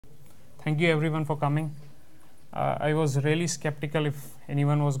thank you everyone for coming. I was really skeptical if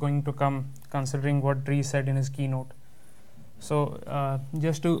anyone was going to come, considering what Dre said in his keynote. So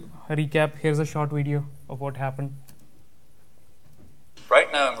just to recap, here's a short video of what happened.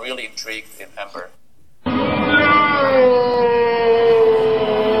 Right now, I'm really intrigued in Ember.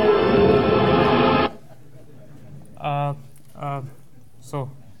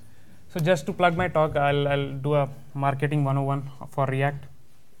 So just to plug my talk, I'll do a marketing 101 for React.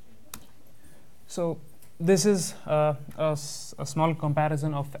 So this is a small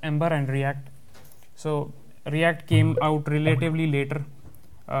comparison of Ember and React. So React came out relatively later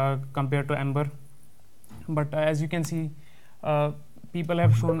compared to Ember, but as you can see, people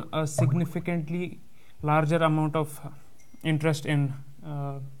have shown a significantly larger amount of interest in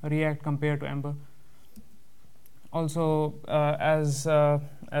React compared to Ember. Also, as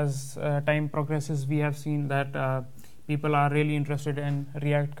time progresses, we have seen that people are really interested in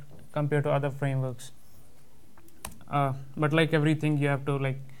React compared to other frameworks. But like everything, you have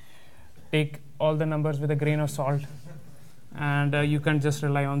to take all the numbers with a grain of salt, and you can't just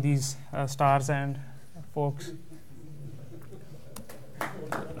rely on these stars and folks.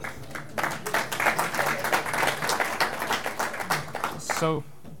 So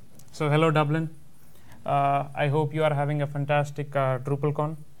hello Dublin. I hope you are having a fantastic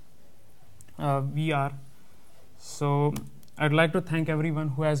DrupalCon. We are. So I'd like to thank everyone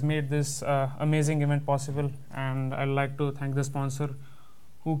who has made this amazing event possible, and I'd like to thank the sponsor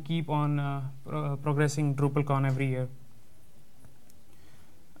who keep on progressing DrupalCon every year.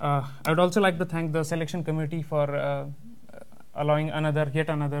 I would also like to thank the selection committee for allowing yet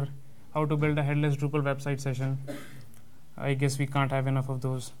another how to build a headless Drupal website session. I guess we can't have enough of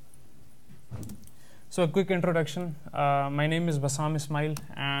those. So a quick introduction. My name is Bassam Ismail,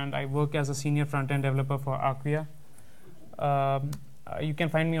 and I work as a senior front-end developer for Acquia. You can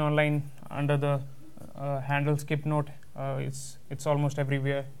find me online under the handle skipnote. It's almost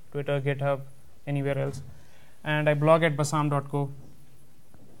everywhere: Twitter, GitHub, anywhere else. And I blog at bassam.co.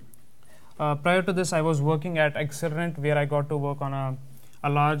 Prior to this, I was working at Accelerant, where I got to work on a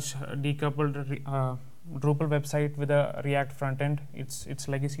large decoupled Drupal website with a React front end. It's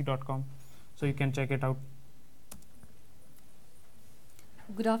legacy.com, so you can check it out.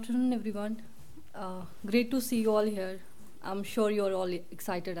 Good afternoon, everyone. Great to see you all here. I'm sure you're all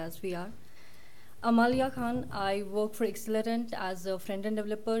excited as we are. I'm Alia Khan. I work for Accelerant as a front-end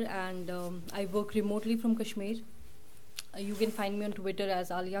developer, and I work remotely from Kashmir. You can find me on Twitter as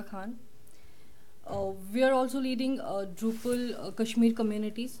Alia Khan. We are also leading Drupal Kashmir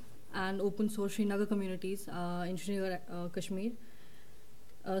communities and open source Srinagar communities in Srinagar, Kashmir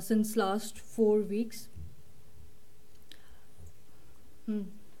since last 4 weeks.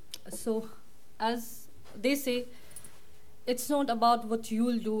 So, as they say, it's not about what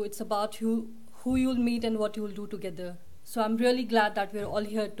you'll do, it's about who you'll meet and what you'll do together. So I'm really glad that we're all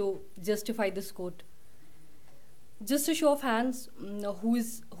here to justify this quote. Just a show of hands,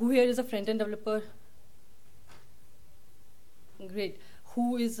 who here is a front-end developer? Great.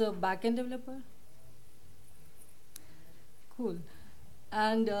 Who is a back-end developer? Cool.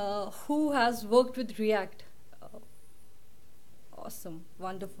 And who has worked with React? Awesome,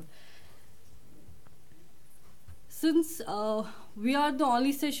 wonderful. Since we are the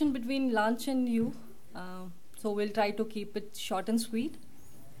only session between lunch and you, so we'll try to keep it short and sweet.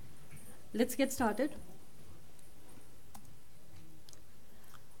 Let's get started.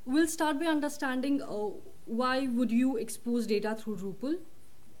 We'll start by understanding why would you expose data through Drupal.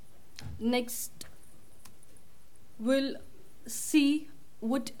 Next, we'll see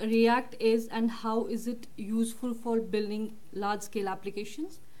what React is and how is it useful for building large-scale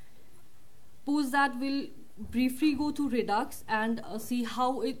applications. Post that, we'll briefly go to Redux and see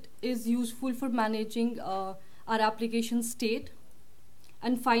how it is useful for managing our application state.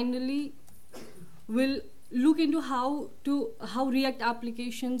 And finally, we'll look into how React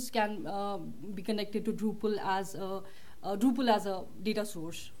applications can be connected to Drupal as a data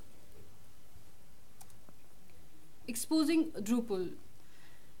source. Exposing Drupal.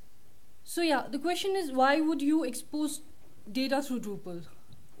 So yeah, the question is, why would you expose data through Drupal?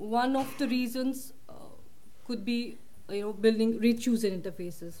 One of the reasons could be building rich user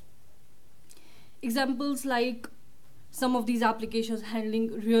interfaces. Examples like some of these applications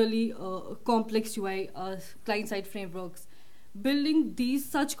handling really complex UI client-side frameworks. Building these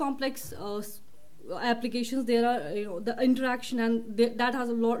such complex applications, there are the interaction, and that has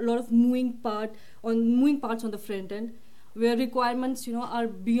a lot of moving parts on the front end, where requirements are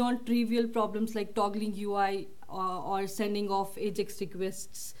beyond trivial problems like toggling UI or sending off AJAX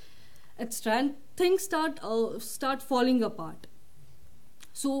requests, etc. And things start falling apart.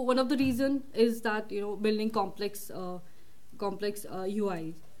 So one of the reason is that building complex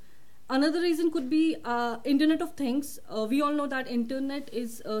UIs. Another reason could be Internet of Things. We all know that Internet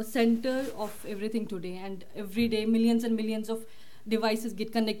is center of everything today, and every day millions and millions of devices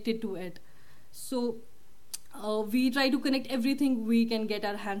get connected to it. So we try to connect everything we can get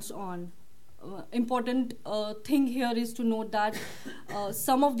our hands on. Important thing here is to note that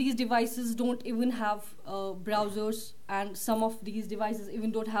some of these devices don't even have browsers, and some of these devices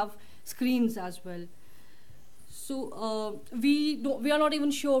even don't have screens as well. So we are not even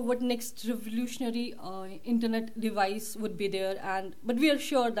sure what next revolutionary internet device would be there, but we are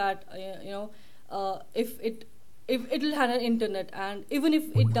sure that if it'll have an internet, and even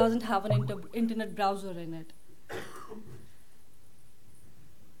if it doesn't have an internet browser in it.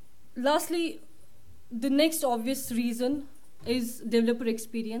 Lastly, the next obvious reason is developer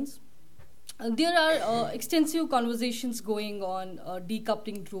experience. There are extensive conversations going on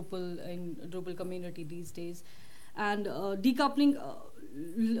decoupling Drupal in Drupal community these days, and decoupling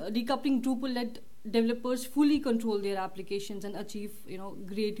Drupal let developers fully control their applications and achieve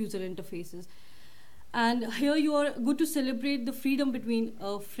great user interfaces. And here you are good to celebrate the freedom between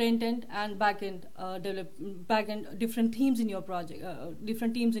front end and back end different teams in your project.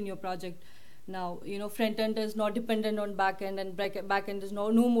 Now front end is not dependent on back end, and back end is no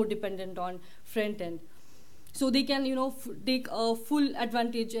more dependent on front end. So they can take full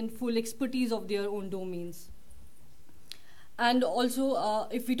advantage and full expertise of their own domains. And also,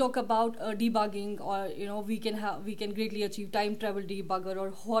 if we talk about debugging, or we can greatly achieve time travel debugger or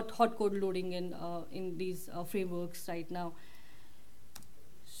hot code loading in these frameworks right now.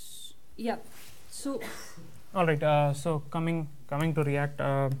 Yeah. So. All right. So coming to React,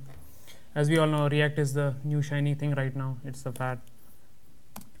 as we all know, React is the new shiny thing right now. It's the fad,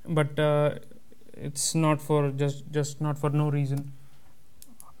 but it's not for just not for no reason.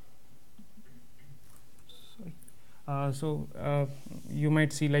 So you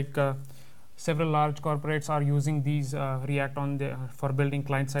might see several large corporates are using these React for building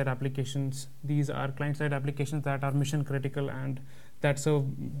client-side applications. These are client-side applications that are mission critical and that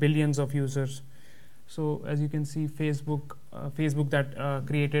serve billions of users. So as you can see, Facebook that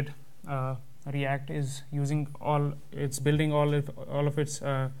created React is using building all of its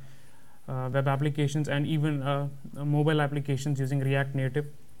web applications and even mobile applications using React Native.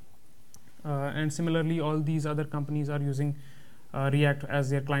 And similarly, all these other companies are using React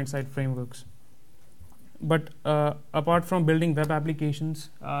as their client-side frameworks. But apart from building web applications,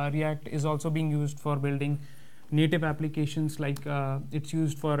 React is also being used for building native applications. It's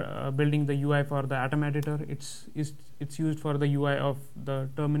used for building the UI for the Atom editor. It's used for the UI of the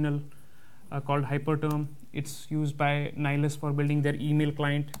terminal called Hyperterm. It's used by Nihilus for building their email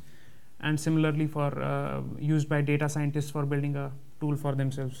client, and similarly for used by data scientists for building a tool for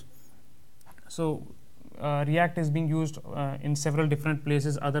themselves. So React is being used in several different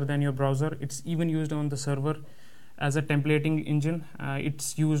places other than your browser. It's even used on the server as a templating engine.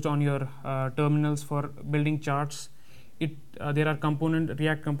 It's used on your terminals for building charts. There are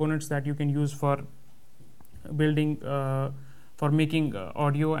React components that you can use for building, for making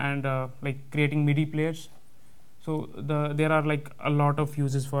audio and creating MIDI players. So there are a lot of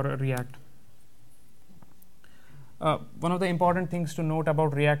uses for React. One of the important things to note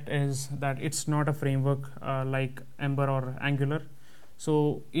about React is that it's not a framework like Ember or Angular.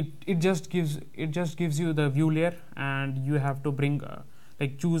 So it just gives you the view layer, and you have to bring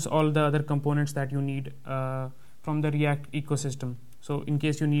choose all the other components that you need from the React ecosystem. So in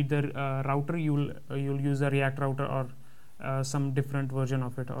case you need the router, you'll use the React router or some different version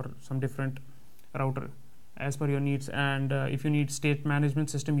of it, or some different router as per your needs. And if you need state management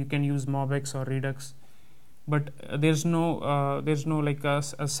system, you can use MobX or Redux. But there's no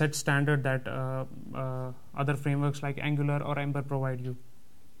a set standard that other frameworks like Angular or Ember provide you.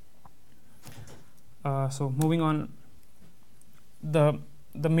 So moving on, the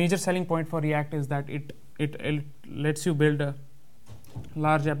major selling point for React is that it lets you build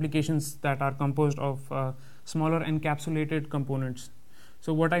large applications that are composed of smaller encapsulated components.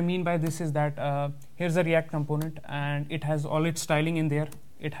 So what I mean by this is that here's a React component, and it has all its styling in there.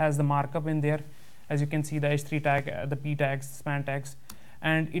 It has the markup in there. As you can see, the h3 tag, the p tags, span tags,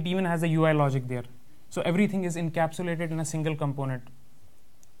 and it even has the UI logic there. So everything is encapsulated in a single component.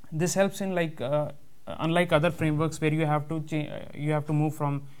 This helps in unlike other frameworks where you have to move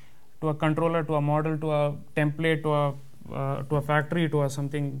from to a controller to a model to a template to a factory to a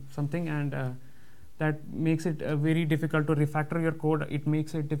something, and that makes it very difficult to refactor your code. It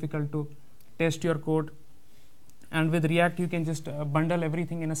makes it difficult to test your code. And with React, you can just bundle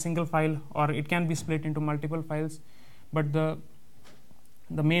everything in a single file, or it can be split into multiple files. But the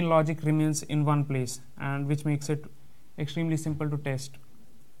the main logic remains in one place, and which makes it extremely simple to test.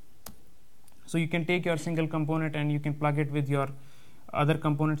 So you can take your single component and you can plug it with your other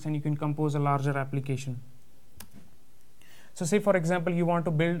components, and you can compose a larger application. So say for example you want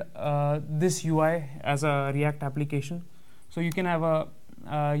to build this UI as a React application. So you can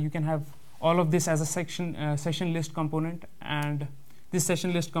have all of this as a session list component, and this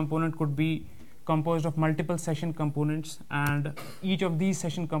session list component could be composed of multiple session components, and each of these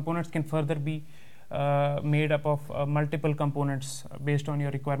session components can further be made up of multiple components based on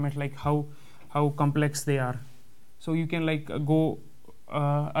your requirement, like how complex they are. So you can like go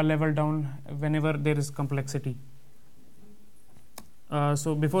a level down whenever there is complexity.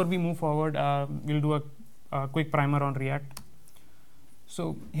 So before we move forward, we'll do a quick primer on React.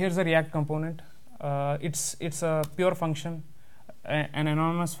 So here's a React component. It's a pure function, an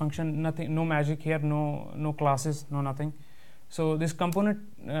anonymous function, nothing, no magic here, no classes, no nothing. So this component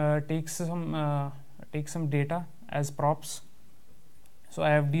takes some data as props. So I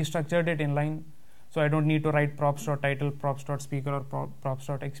have destructured it inline, so I don't need to write props.title, props.speaker, or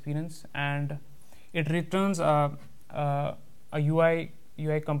props.experience, and it returns a UI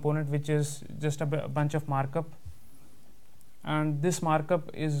component which is just a bunch of markup, and this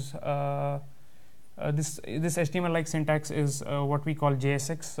markup is this HTML like syntax is what we call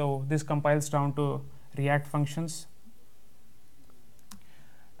JSX. So this compiles down to React functions.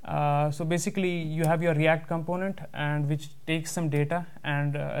 So basically you have your React component, and which takes some data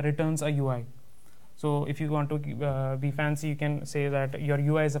and returns a UI. So if you want to be fancy, you can say that your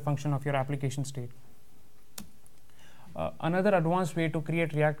UI is a function of your application state. Another advanced way to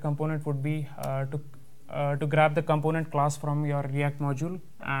create React component would be to grab the component class from your React module,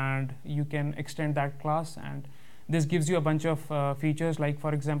 and you can extend that class, and this gives you a bunch of features, like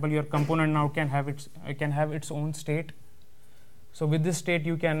for example your component now can have its own state. So with this state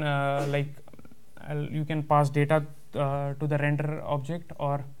you can you can pass data to the render object,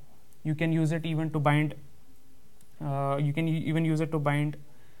 or you can use it even to bind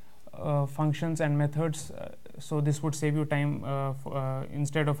functions and methods. So this would save you time.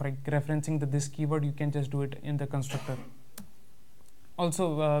 Instead of like referencing this keyword, you can just do it in the constructor.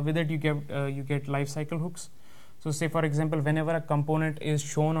 Also with it you get lifecycle hooks. So say for example whenever a component is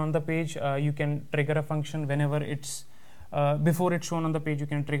shown on the page, you can trigger a function. Whenever it's before it's shown on the page, you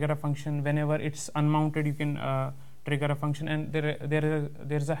can trigger a function. Whenever it's unmounted, you can trigger a function, and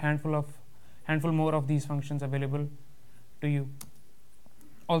there's a handful more of these functions available to you.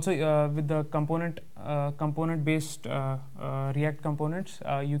 Also with the component based React components,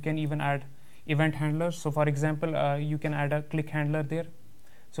 you can even add event handlers. So for example you can add a click handler there.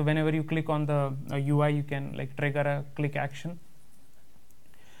 So whenever you click on the UI, you can like trigger a click action.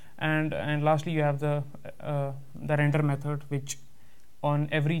 And lastly you have the render method, which on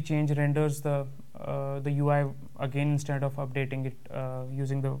every change renders the UI again instead of updating it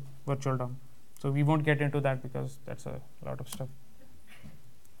using the virtual DOM. So we won't get into that because that's a lot of stuff.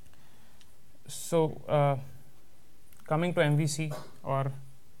 So coming to MVC,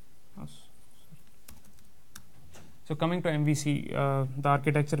 the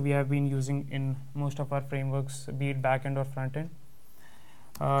architecture we have been using in most of our frameworks, be it backend or frontend.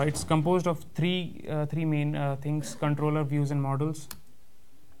 It's composed of three main things: controller, views, and models.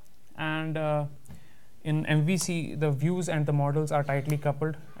 And in MVC, the views and the models are tightly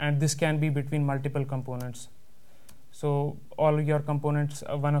coupled, and this can be between multiple components. So all your components,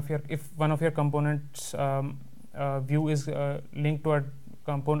 if one of your components view is linked to a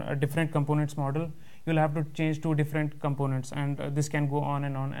different components model, you'll have to change two different components, and this can go on,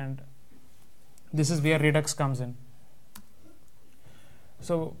 and this is where Redux comes in.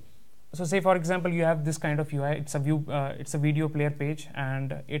 So say for example you have this kind of UI. It's a video player page,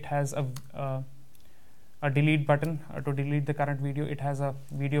 and it has a delete button to delete the current video. It has a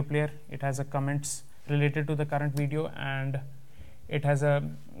video player. It has a comments related to the current video, and it has a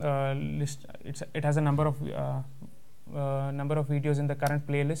list. It has a number of videos in the current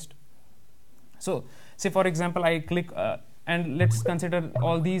playlist. So say for example I click and let's consider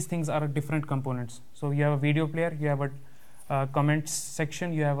all these things are different components. So you have a video player, you have a comments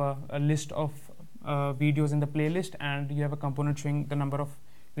section, you have a list of videos in the playlist, and you have a component showing the number of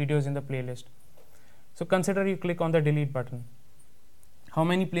videos in the playlist. So consider you click on the delete button. How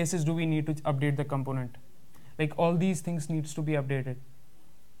many places do we need to update the component? Like all these things needs to be updated,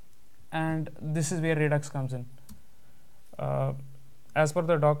 and this is where Redux comes in. As per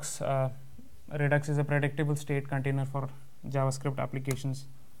the docs, Redux is a predictable state container for JavaScript applications.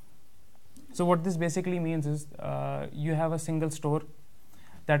 So what this basically means is you have a single store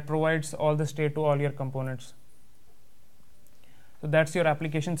that provides all the state to all your components. So that's your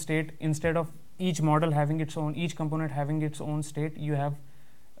application state. Instead of each model having its own, each component having its own state, you have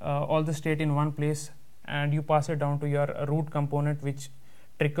all the state in one place, and you pass it down to your root component, which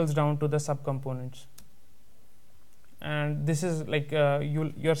trickles down to the subcomponents. And this is like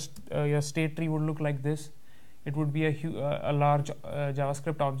your state tree would look like this. It would be a large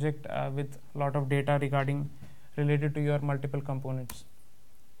JavaScript object with a lot of data related to your multiple components.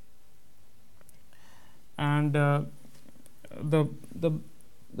 And the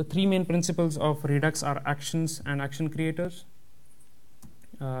three main principles of Redux are actions and action creators,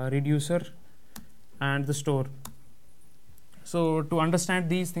 reducer, and the store. So to understand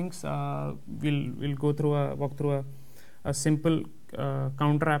these things, we'll walk through a simple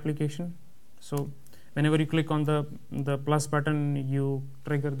counter application. So whenever you click on the plus button, you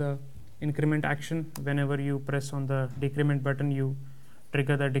trigger the increment action. Whenever you press on the decrement button, you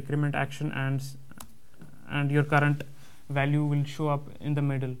trigger the decrement action, and your current value will show up in the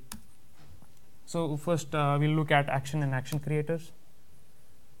middle. So first we'll look at action and action creators.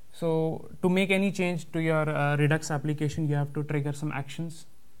 So to make any change to your Redux application, you have to trigger some actions.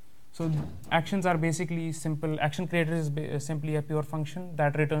 So actions are basically simple. Action creator is simply a pure function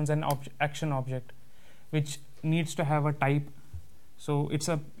that returns an action object, which needs to have a type. So it's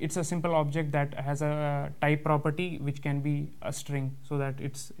a simple object that has a type property, which can be a string, so that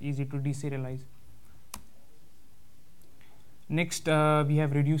it's easy to deserialize. Next, we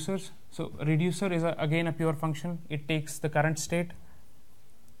have reducers. So reducer is again a pure function. It takes the current state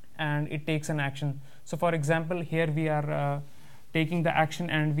and it takes an action. So for example, here we are taking the action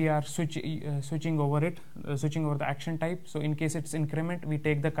and we are switching over the action type. So in case it's increment, we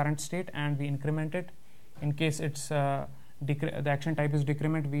take the current state and we increment it. In case it's the action type is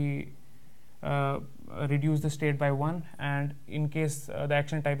decrement, we reduce the state by 1, and in case the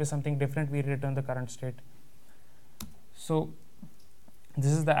action type is something different, we return the current state. So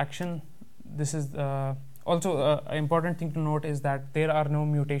this is the action. This is also an important thing to note is that there are no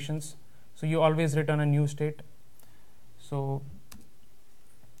mutations. So you always return a new state. So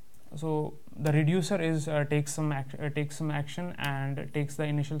the reducer is takes some action and takes the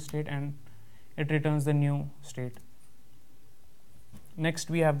initial state, and it returns the new state. Next,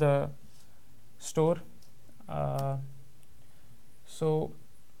 we have the store. To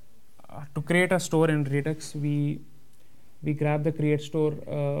create a store in Redux, we grab the create store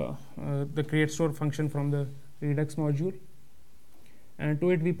function from the Redux module, and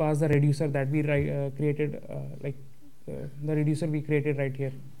to it we pass the reducer that we created, the reducer we created right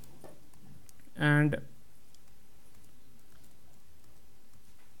here. And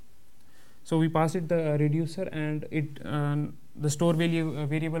so we pass it the reducer, and the store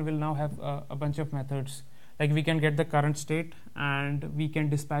variable will now have a bunch of methods. Like we can get the current state and we can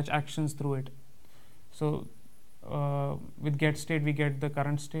dispatch actions through it. So with get state we get the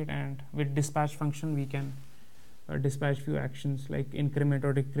current state, and with dispatch function we can dispatch few actions like increment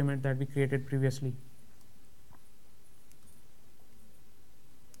or decrement that we created previously.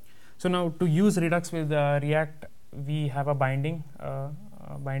 So now to use Redux with React, we have a binding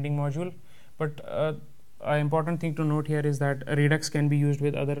module, but an important thing to note here is that Redux can be used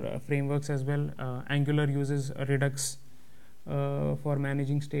with other frameworks as well. Angular uses Redux for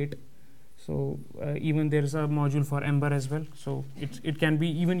managing state. So even there is a module for Ember as well. So it can be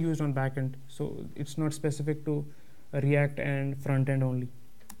even used on backend. So it's not specific to React and front end only.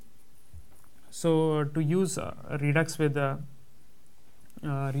 So to use Redux with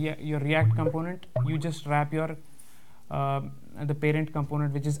your React component, you just wrap your the parent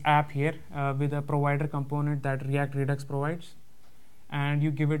component, which is app here, with a provider component that React Redux provides, and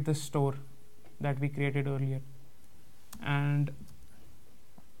you give it the store that we created earlier, and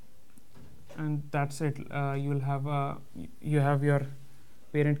that's it. You have your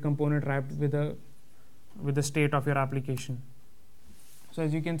parent component wrapped with the state of your application. So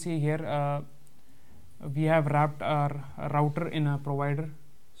as you can see here, we have wrapped our router in a provider.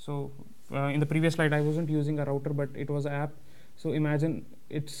 So in the previous slide I wasn't using a router, but it was an app. So imagine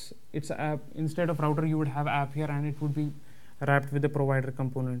it's an app. Instead of router you would have app here, and it would be wrapped with the provider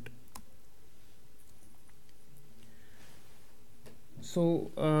component.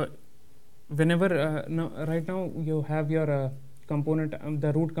 So right now you have your component,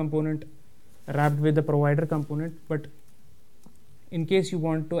 the root component wrapped with the provider component, but in case you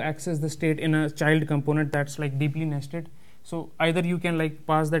want to access the state in a child component that's like deeply nested, so either you can like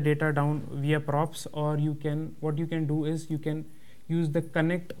pass the data down via props, or what you can do is you can use the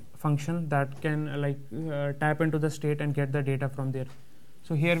connect function that can tap into the state and get the data from there.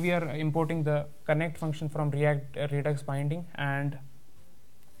 So here we are importing the connect function from React Redux binding, and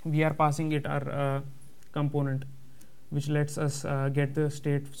we are passing it our component. which lets us get the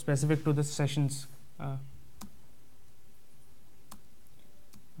state specific to the sessions.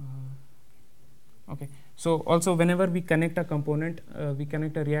 Okay. So also whenever we connect a component, we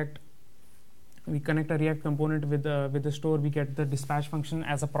connect a React component with the store, we get the dispatch function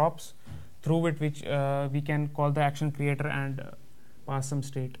as a props, through which we can call the action creator and pass some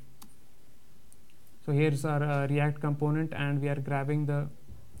state. So here's our React component, and we are grabbing the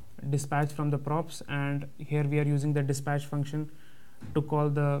dispatch from the props, and here we are using the dispatch function to call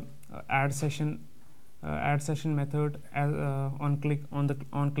the add session method as on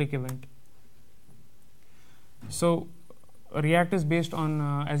click event. So React is based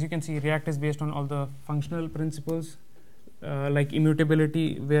on, as you can see, React is based on all the functional principles like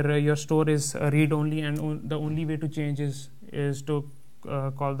immutability, where your store is read only, and the only way to change is to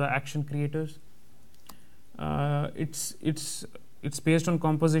call the action creators. It's based on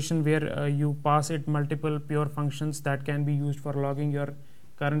composition, where you pass it multiple pure functions that can be used for logging your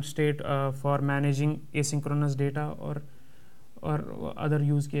current state, for managing asynchronous data or other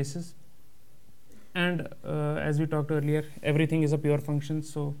use cases. And as we talked earlier, everything is a pure function,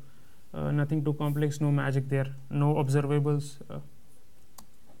 so nothing too complex, no magic there, no observables.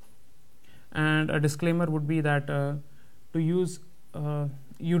 And a disclaimer would be that to use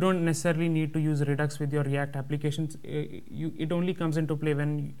you don't necessarily need to use Redux with your React applications. It only comes into play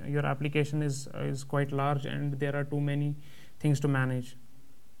when your application is quite large and there are too many things to manage.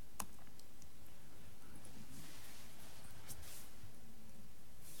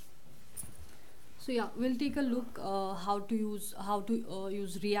 So yeah, we'll take a look how to use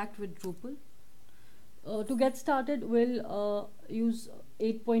React with Drupal. To get started, we'll use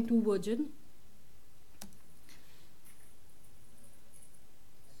 8.2 version.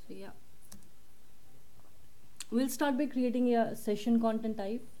 So yeah, we'll start by creating a session content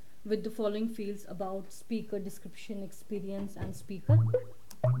type with the following fields: about, speaker, description, experience, and speaker.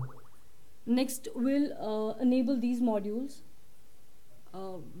 Next, we'll enable these modules,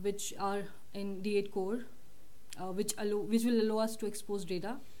 which are in D8 core, which will allow us to expose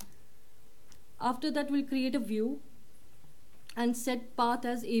data. After that, we'll create a view and set path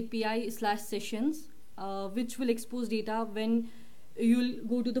as API/sessions, which will expose data when you'll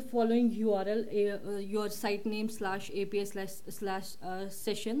go to the following URL, your site name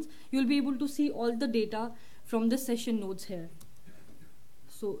 /API/sessions. You'll be able to see all the data from the session nodes here.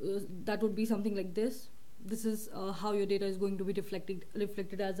 So that would be something like this. This is how your data is going to be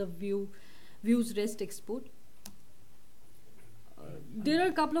reflected as a views REST export. There are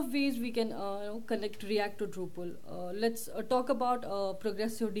a couple of ways we can connect React to Drupal. Let's talk about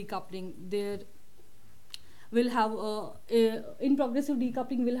progressive decoupling. There we'll have in progressive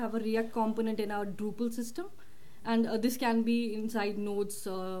decoupling, we'll have a React component in our Drupal system, and this can be inside nodes,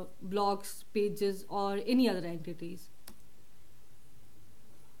 blocks, pages, or any other entities.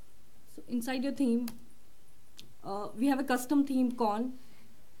 So inside your theme, we have a custom theme con,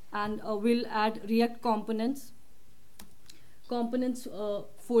 and we'll add React components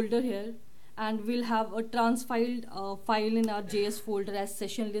folder here, and we'll have a transfiled file in our JS folder as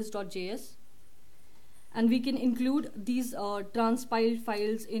sessionlist.js, and we can include these transpiled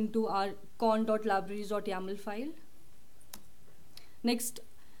files into our con.libraries.yaml file. Next,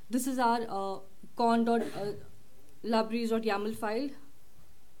 this is our con.libraries.yaml file.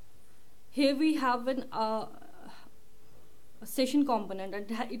 Here we have a session component, and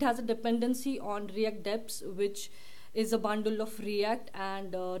it has a dependency on React Deps, which is a bundle of React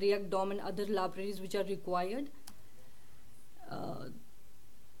and React DOM and other libraries which are required.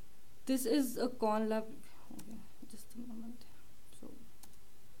 This is a con lab. Okay, just a moment. So,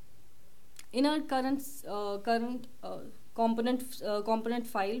 in our current component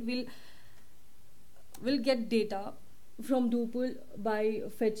file, we'll get data from Drupal by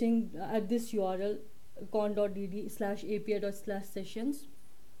fetching at this URL con.dd/api./sessions.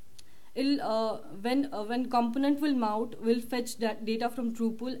 When component will mount, we'll fetch that data from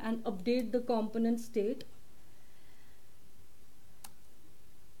Drupal and update the component state.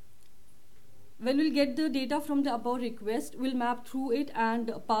 When we'll get the data from the above request, we'll map through it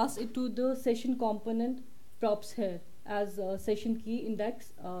and pass it to the session component props here as session key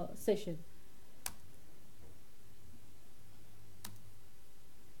index session.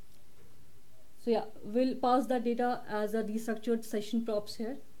 So yeah, we'll pass that data as a destructured session props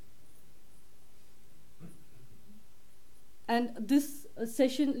here. And this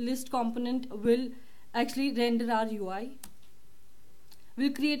session list component will actually render our UI.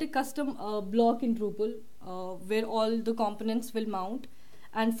 We'll create a custom block in Drupal where all the components will mount,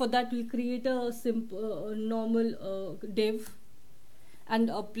 and for that we'll create a simple normal div and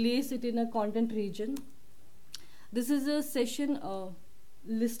place it in a content region. This is a session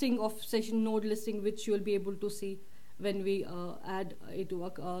listing of session node listing, which you will be able to see when we add it to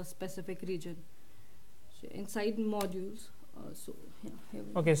a specific region. So inside modules, so yeah, here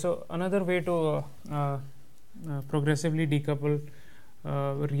we Okay, so another way to progressively decouple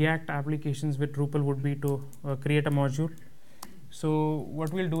React applications with Drupal would be to create a module. So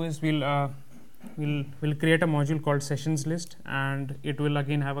what we'll do is we'll create a module called sessions list, and it will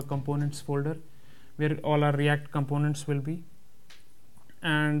again have a components folder where all our React components will be,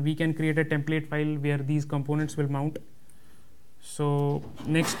 and we can create a template file where these components will mount. So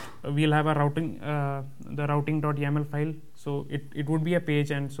next we'll have a routing, the routing.yaml file. So it would be a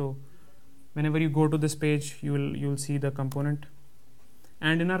page, and so whenever you go to this page, you'll see the component.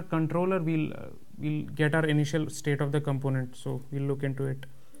 And in our controller, we'll get our initial state of the component. So we'll look into it.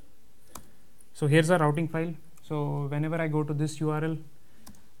 So here's a routing file. So whenever I go to this URL,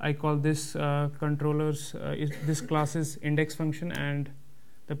 I call this controllers. This class's index function, and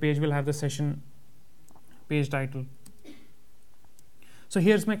the page will have the session page title. So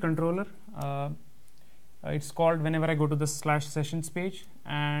here's my controller. It's called whenever I go to the /sessions page,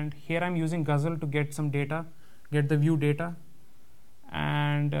 and here I'm using Guzzle to get some data, get the view data,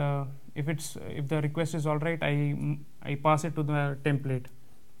 and if the request is all right, I pass it to the template.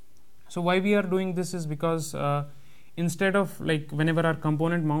 So why we are doing this is because instead of like whenever our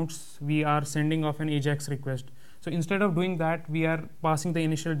component mounts, we are sending off an AJAX request. So instead of doing that, we are passing the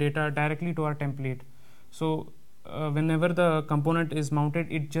initial data directly to our template. So whenever the component is mounted,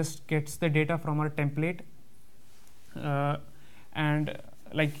 it just gets the data from our template, and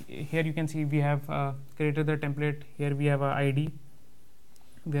like here you can see we have created the template. Here we have a ID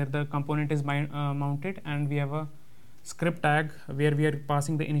where the component is mounted, and we have a script tag where we are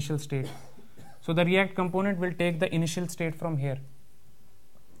passing the initial state. So the React component will take the initial state from here.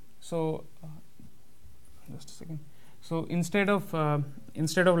 So just a second. So instead of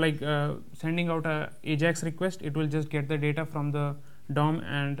like sending out a AJAX request, it will just get the data from the DOM,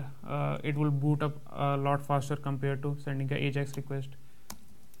 and it will boot up a lot faster compared to sending a AJAX request.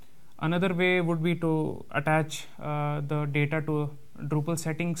 Another way would be to attach the data to Drupal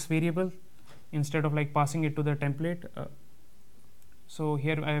settings variable instead of like passing it to the template. So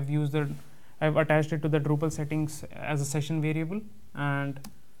here I've attached it to the Drupal settings as a session variable, and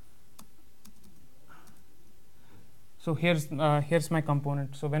so here's my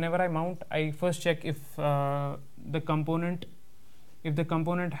component. So whenever I mount, I first check if the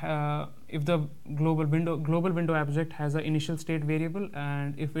global window object has an initial state variable,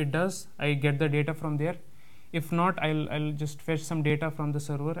 and if it does, I get the data from there. If not, I'll just fetch some data from the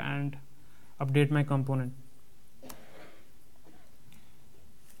server and update my component.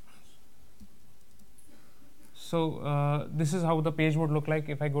 So this is how the page would look like.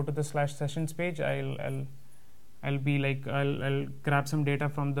 If I go to the /sessions page, I'll grab some data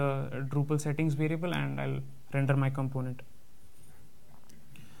from the Drupal settings variable, and I'll render my component.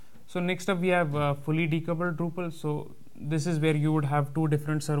 So next up we have fully decoupled Drupal. So this is where you would have two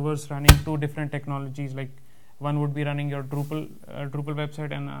different servers running two different technologies. Like one would be running your Drupal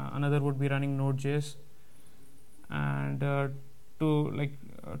website, and another would be running Node.js. And to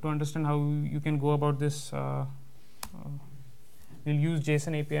understand how you can go about this, we'll use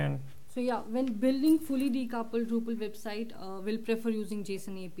JSON API. And So yeah, when building fully decoupled Drupal website, we'll prefer using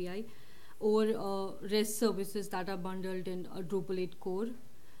JSON API or REST services that are bundled in Drupal 8 core.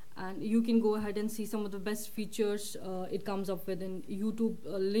 And you can go ahead and see some of the best features it comes up with in YouTube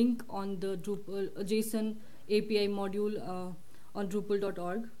link on the Drupal JSON API module on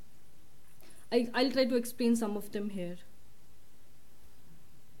Drupal.org. I'll try to explain some of them here.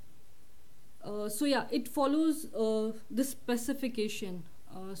 So yeah, it follows this specification.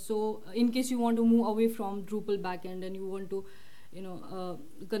 So in case you want to move away from Drupal backend and you want to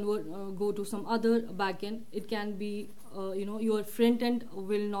go to some other backend, it can be your front end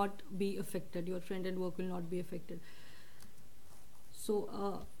will not be affected, your front end work will not be affected.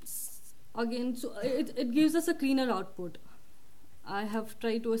 So again, so it gives us a cleaner output. I have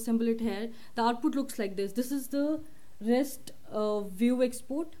tried to assemble it here. The output looks like this. This is the REST view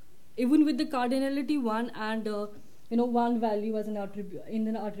export, even with the cardinality 1 and one value as an attribute in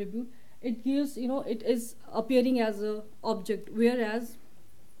an attribute. It gives it is appearing as a object, whereas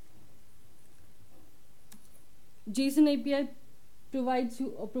JSON API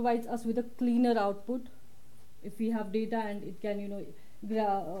provides us with a cleaner output. If we have data, and it can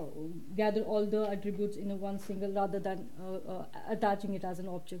gather all the attributes in one single rather than attaching it as an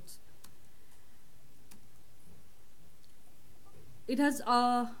object. It has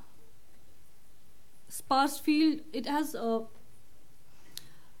a sparse field. It has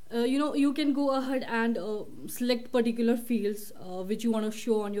you can go ahead and select particular fields which you want to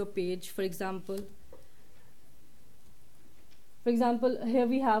show on your page. For example, here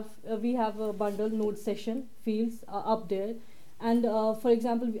we have a bundle node session fields up there, and for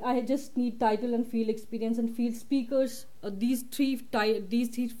example, I just need title and field experience and field speakers. These three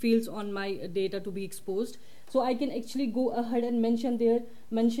fields on my data to be exposed. So I can actually go ahead and mention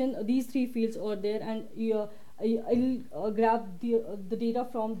these three fields over there, and I'll grab the data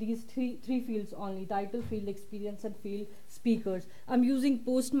from these three fields only: title, field experience, and field speakers. I'm using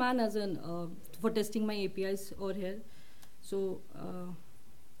Postman as an for testing my APIs over here. So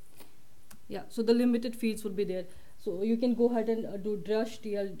yeah, so the limited fields will be there. So you can go ahead and do drush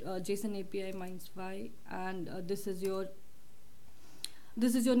dl JSON API -y, and this is your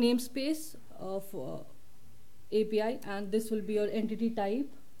namespace of API, and this will be your entity type.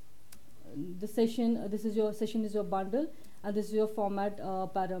 The session, this is your bundle, and this is your format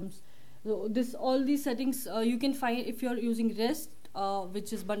params. So all these settings you can find if you're using REST,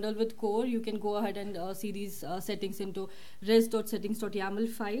 which is bundled with core. You can go ahead and see these settings into res.settings.yaml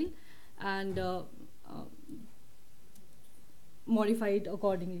file, and modify it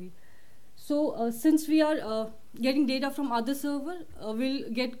accordingly. So since we are getting data from other server,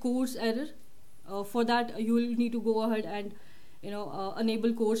 we'll get course error. For that, you will need to go ahead and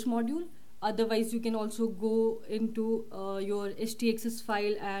enable course module. Otherwise, you can also go into your htaccess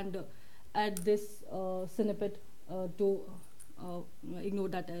file and add this snippet to ignore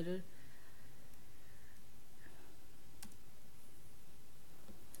that error.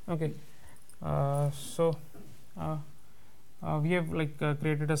 Okay, so we have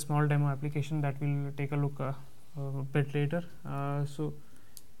created a small demo application that we'll take a look a bit later. So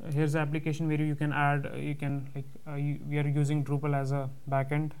here's the application where you can add, we are using Drupal as a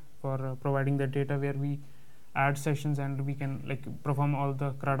backend for providing the data, where we add sessions and we can perform all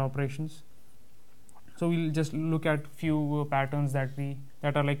the CRUD operations. So we'll just look at few patterns that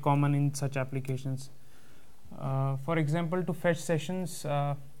are common in such applications. For example, to fetch sessions,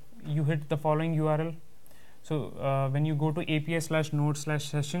 you hit the following URL. So when you go to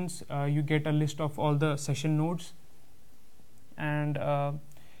API/node/sessions, you get a list of all the session nodes, and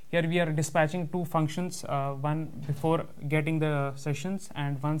here we are dispatching two functions, one before getting the sessions,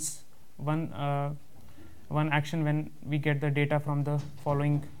 and one action when we get the data from the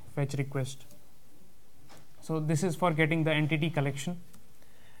following fetch request. So this is for getting the entity collection,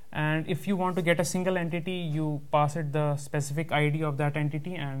 and if you want to get a single entity, you pass it the specific ID of that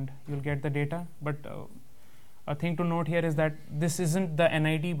entity and you'll get the data. But a thing to note here is that this isn't the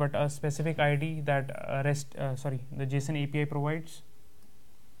NID but a specific ID that the JSON API provides.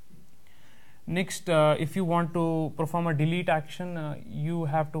 Next, if you want to perform a delete action, you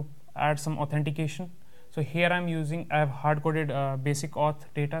have to add some authentication. So here I have hard-coded basic auth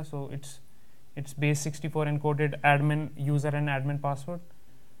data, so it's base 64 encoded admin user and admin password.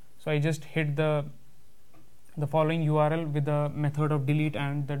 So I just hit the following URL with the method of delete,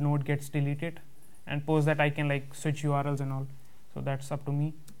 and the node gets deleted, and post that I can switch URLs and all. So that's up to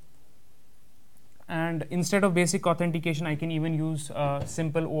me. And instead of basic authentication, I can even use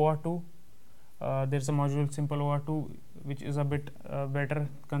simple OAuth2. There's a module simple OAuth2 which is a bit better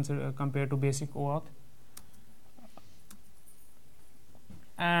compared to basic OAuth.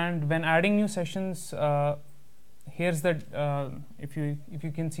 And when adding new sessions, here's the if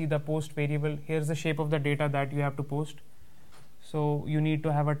you can see the post variable, here's the shape of the data that you have to post. So you need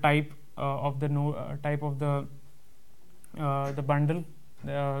to have a type of the type of the bundle,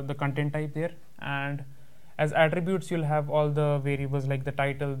 the content type there, and as attributes you'll have all the variables like the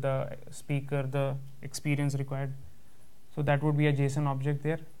title, the speaker, the experience required. So that would be a JSON object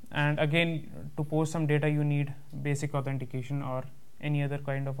there. And again, to post some data you need basic authentication or any other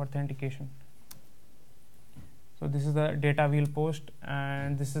kind of authentication. So this is the data we'll post,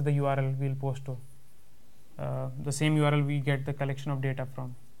 and this is the URL we'll post to. The same URL we get the collection of data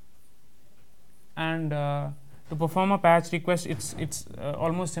from. And to perform a patch request, it's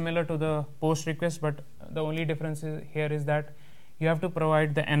almost similar to the post request, but the only difference here is that you have to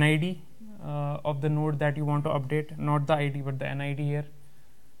provide the NID of the node that you want to update, not the ID but the NID here,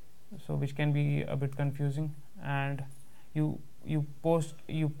 so which can be a bit confusing. And you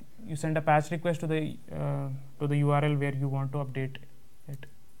send a patch request to the URL where you want to update it.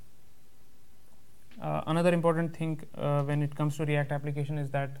 Another important thing when it comes to React application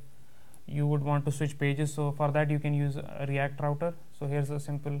is that you would want to switch pages. So for that you can use a React router. So here's a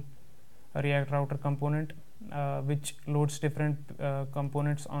simple React router component which loads different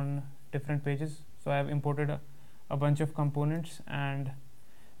components on different pages. So I have imported a bunch of components, and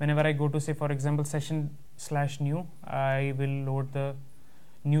whenever I go to, say for example, session/new, I will load the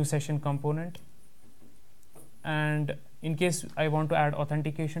new session component. And in case I want to add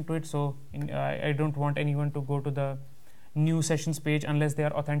authentication to it, so I don't want anyone to go to the new sessions page unless they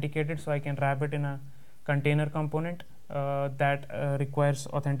are authenticated, so I can wrap it in a container component that requires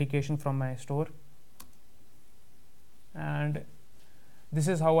authentication from my store. And this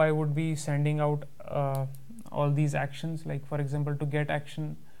is how I would be sending out all these actions, like for example to get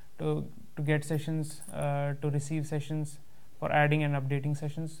action, to get sessions, to receive sessions, for adding and updating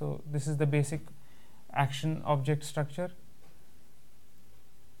sessions. So this is the basic action object structure,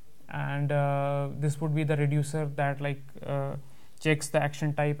 and this would be the reducer that checks the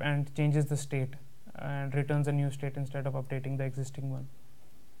action type and changes the state and returns a new state instead of updating the existing one.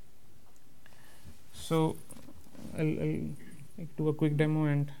 So I'll do a quick demo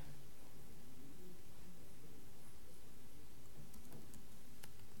and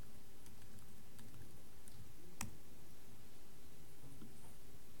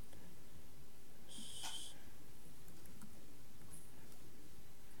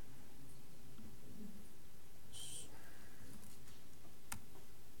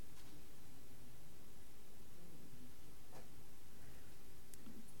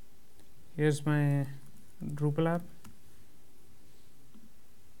here's my Drupal app.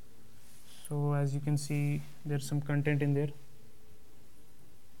 So as you can see, there's some content in there.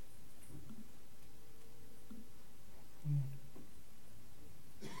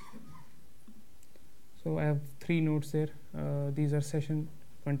 So I have 3 nodes there. These are session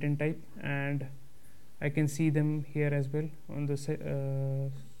content type, and I can see them here as well on the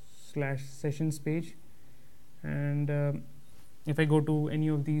slash sessions page. And if I go to any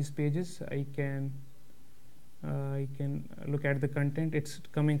of these pages, I can look at the content. It's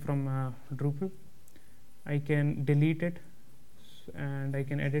coming from Drupal. I can delete it and I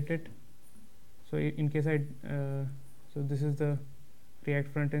can edit it. So in case so this is the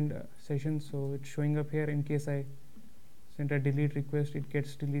React front-end session, so it's showing up here. In case I send a delete request, it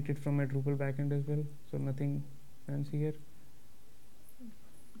gets deleted from my Drupal backend as well. So nothing fancy here.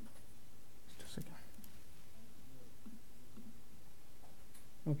 Just a second.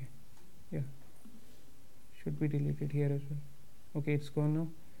 Okay, yeah, should be deleted here as well. Okay, it's gone now.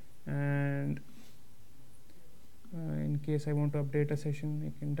 And in case I want to update a session,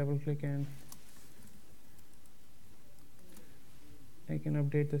 I can double click and I can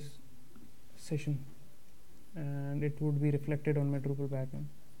update this session, and it would be reflected on my Drupal backend.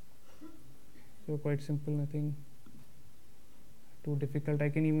 So quite simple, nothing too difficult. I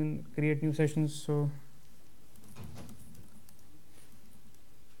can even create new sessions. So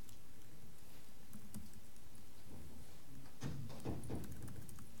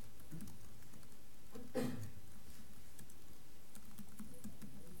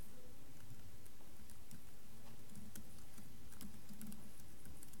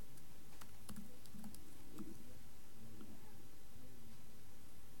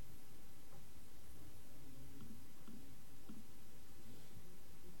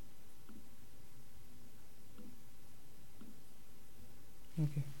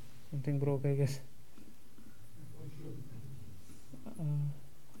okay, something broke, I guess.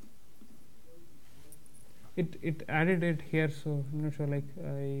 It added it here, so I'm not sure. Like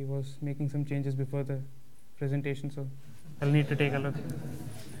I was making some changes before the presentation, so I'll need to take a look.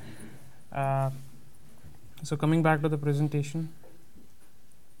 So coming back to the presentation.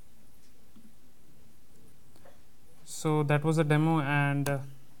 So that was a demo, and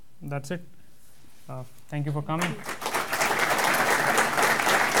that's it. Thank you for coming.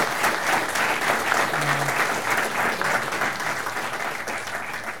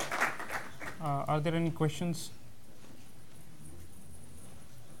 Are there any questions?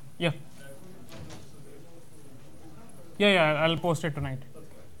 Yeah. Yeah, I'll post it tonight.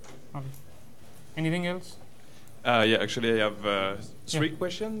 Okay. Anything else? Yeah, actually I have 3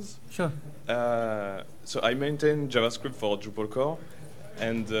 questions. Sure. So I maintain JavaScript for DrupalCon,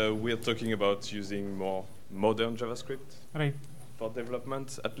 and we're talking about using more modern JavaScript for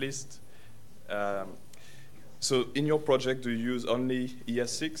development, at least. So in your project, do you use only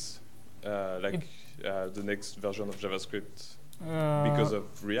ES6, the next version of JavaScript, because of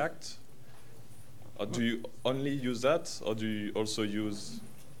React? Or do you only use that, or do you also use,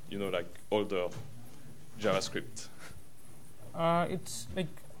 like older JavaScript? It's like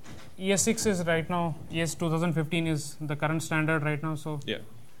ES6 is right now, ES 2015 is the current standard right now, so yeah,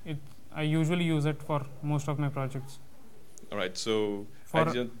 I usually use it for most of my projects. All right, so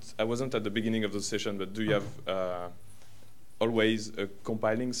I wasn't at the beginning of the session, but do you have always a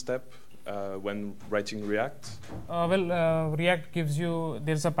compiling step when writing React? React gives you,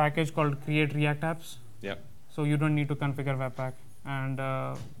 there's a package called Create React Apps. Yeah. So you don't need to configure Webpack. and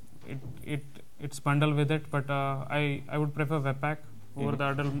it's bundled with it. But I would prefer Webpack over the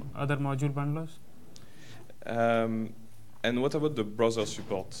other module bundlers. And what about the browser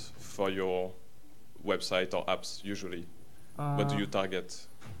support for your website or apps usually? What do you target?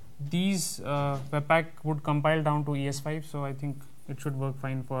 These Webpack would compile down to ES5, so I think it should work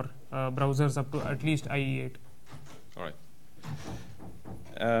fine for browsers up to at least IE8. All right.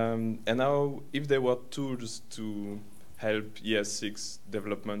 And now, if there were tools to help ES6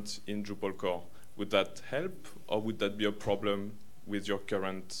 development in Drupal core, would that help, or would that be a problem with your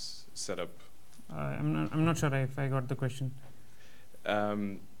current setup? I'm not sure if I got the question.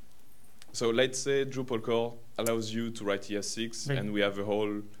 So let's say Drupal core allows you to write ES6, Right. and we have a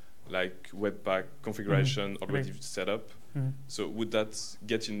whole like Webpack configuration already set up. So would that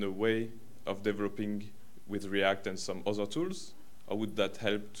get in the way of developing with React and some other tools, or would that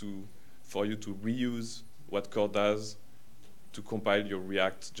help for you to reuse what core does to compile your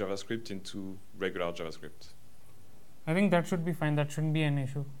React JavaScript into regular JavaScript? I think that should be fine. That shouldn't be an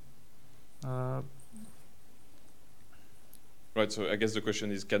issue. Right, so I guess the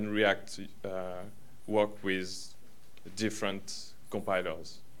question is, can React work with different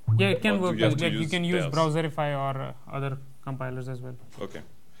compilers? Yeah, it can Or do work. you have to You use can use theirs? Browserify or other compilers as well. Okay.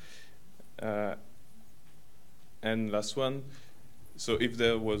 And last one, so if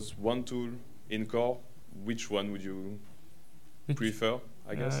there was one tool in core, which one would you prefer,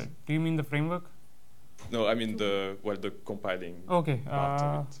 I guess? Do you mean the framework? No, I mean the compiling Okay. part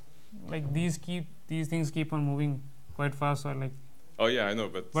of it. Like these things keep on moving quite fast. Or like. Oh yeah, I know,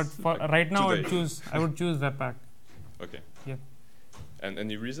 but For like right now, today. I would choose Webpack. Okay. Yeah. And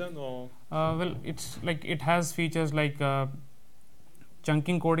any reason, or? Well, it's like it has features like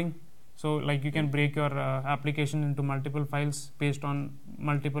chunking coding. So like you can break your application into multiple files based on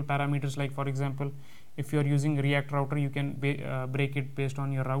multiple parameters. Like for example, if you're using React router, you can break it based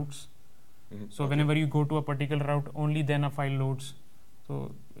on your routes. So whenever you go to a particular route, only then a file loads.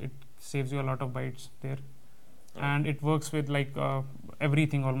 So it saves you a lot of bytes there. And it works with like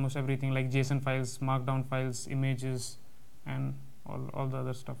everything, almost everything, like JSON files, Markdown files, images, and all the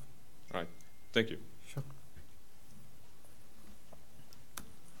other stuff. All right. Thank you. Sure.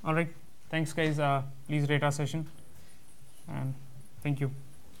 All right. Thanks, guys. Please rate our session. And thank you.